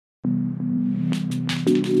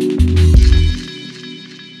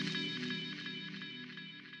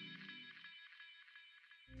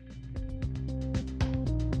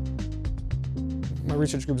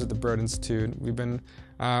research group is at the Broad Institute.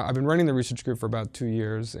 I've been running the research group for about 2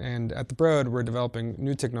 years, and at the Broad we're developing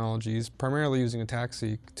new technologies, primarily using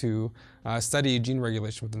ATAC-Seq to study gene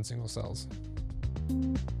regulation within single cells.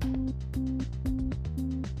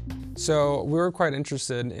 So we were quite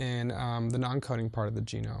interested in the non-coding part of the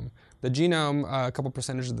genome. The genome, a couple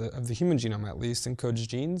percentage of the human genome at least, encodes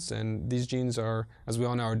genes, and these genes are, as we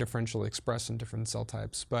all know, are differentially expressed in different cell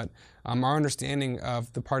types. But our understanding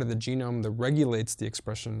of the part of the genome that regulates the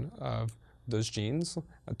expression of those genes,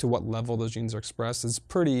 to what level those genes are expressed, is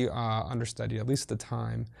pretty understudied, at least at the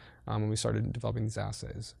time when we started developing these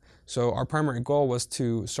assays. So our primary goal was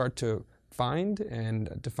to start to find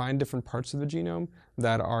and define different parts of the genome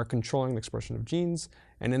that are controlling the expression of genes,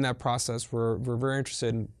 and in that process we're very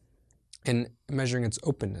interested in measuring its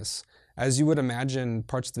openness. As you would imagine,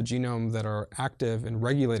 parts of the genome that are active in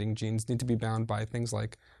regulating genes need to be bound by things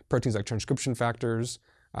like proteins like transcription factors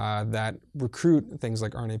that recruit things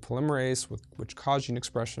like RNA polymerase, which cause gene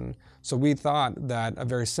expression. So we thought that a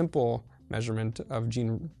very simple measurement of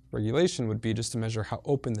gene regulation would be just to measure how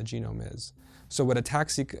open the genome is. So what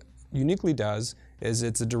ATAC-Seq uniquely does is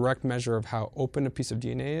it's a direct measure of how open a piece of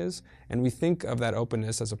DNA is, and we think of that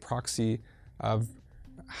openness as a proxy of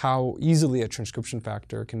how easily a transcription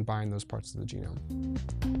factor can bind those parts of the genome.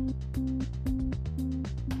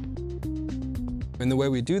 And the way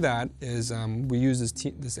we do that is we use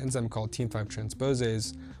this enzyme called TIM5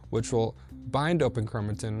 transposase, which will bind open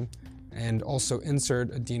chromatin and also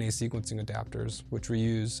insert DNA sequencing adapters, which we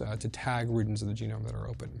use to tag regions of the genome that are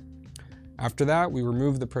open. After that, we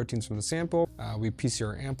remove the proteins from the sample, we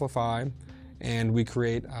PCR amplify, and we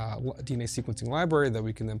create a DNA sequencing library that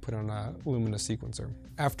we can then put on a Illumina sequencer.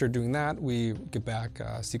 After doing that, we get back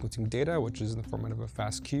sequencing data, which is in the format of a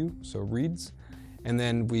FASTQ, so reads, and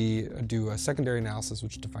then we do a secondary analysis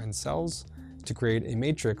which defines cells to create a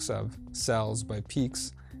matrix of cells by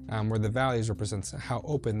peaks where the values represents how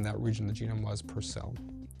open that region of the genome was per cell.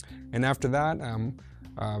 And after that,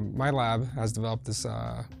 my lab has developed this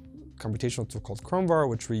computational tool called ChromeVar,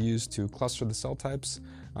 which we use to cluster the cell types,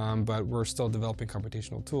 but we're still developing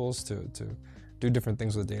computational tools to do different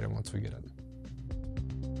things with the data once we get it.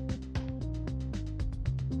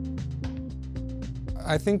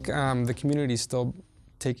 I think the community is still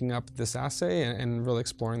taking up this assay and really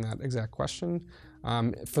exploring that exact question.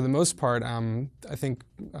 For the most part, I think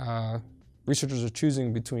researchers are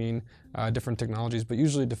choosing between different technologies, but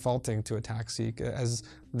usually defaulting to ATAC-Seq as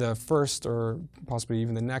the first or possibly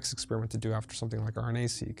even the next experiment to do after something like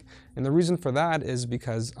RNA-seq. And the reason for that is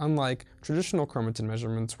because unlike traditional chromatin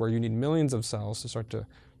measurements where you need millions of cells to start to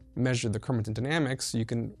measure the chromatin dynamics, you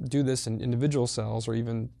can do this in individual cells or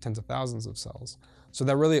even tens of thousands of cells. So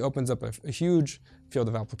that really opens up a huge field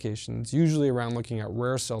of applications, usually around looking at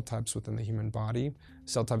rare cell types within the human body,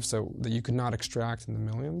 cell types that you could not extract in the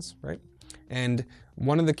millions, right? And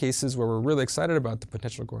one of the cases where we're really excited about the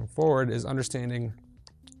potential going forward is understanding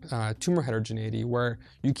tumor heterogeneity, where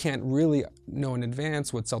you can't really know in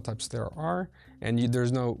advance what cell types there are, and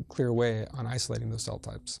there's no clear way on isolating those cell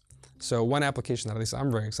types. So one application that at least I'm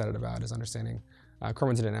very excited about is understanding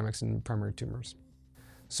chromatin dynamics in primary tumors.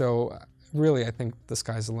 So really, I think the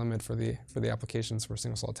sky's the limit for the applications for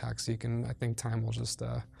single-cell ATAC-Seq, and I think time will just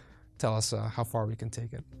tell us how far we can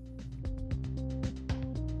take it.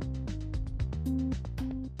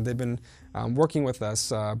 They've been working with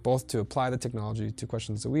us both to apply the technology to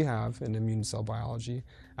questions that we have in immune cell biology,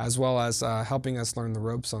 as well as helping us learn the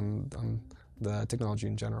ropes on the technology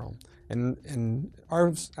in general. And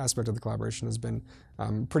our aspect of the collaboration has been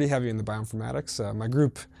pretty heavy in the bioinformatics. My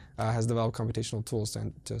group has developed computational tools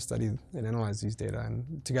to study and analyze these data,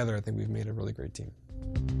 and together I think we've made a really great team.